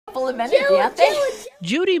amenity, aren't they?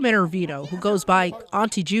 Judy Minervino, who goes by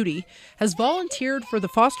Auntie Judy, has volunteered for the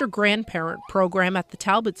foster grandparent program at the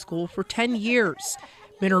Talbot School for 10 years.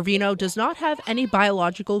 Minervino does not have any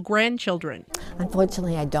biological grandchildren.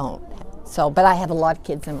 Unfortunately, I don't. But I have a lot of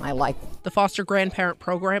kids in my life. The foster grandparent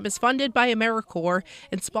program is funded by AmeriCorps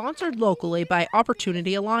and sponsored locally by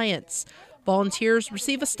Opportunity Alliance. Volunteers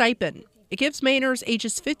receive a stipend. It gives Mainers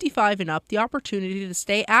ages 55 and up the opportunity to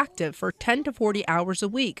stay active for 10 to 40 hours a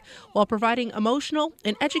week while providing emotional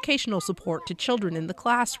and educational support to children in the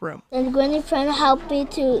classroom. And Granny friend helped me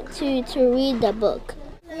to read the book.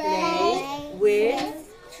 Play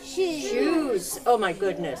with shoes. Oh my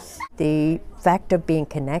goodness. The fact of being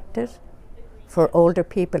connected for older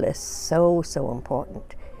people is so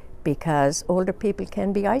important because older people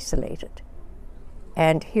can be isolated.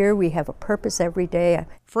 And here we have a purpose every day.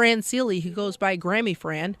 Fran Seeley, who goes by Grammy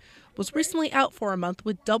Fran, was recently out for a month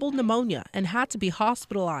with double pneumonia and had to be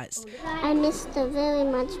hospitalized. I missed her very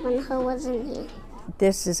much when her wasn't here.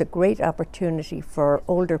 This is a great opportunity for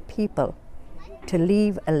older people to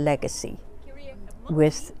leave a legacy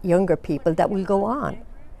with younger people that will go on.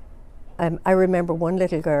 I remember one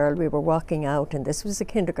little girl, we were walking out, and this was a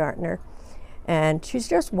kindergartner, and she's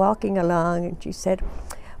just walking along, and she said,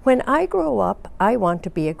 "When I grow up, I want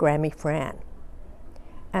to be a Grammy Fran."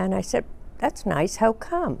 And I said, "That's nice, how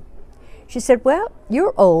come?" She said, "Well,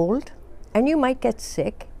 you're old, and you might get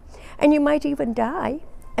sick, and you might even die,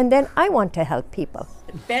 and then I want to help people."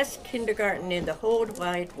 The best kindergarten in the whole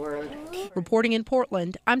wide world. Reporting in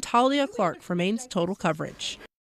Portland, I'm Talia Clark for Maine's Total Coverage.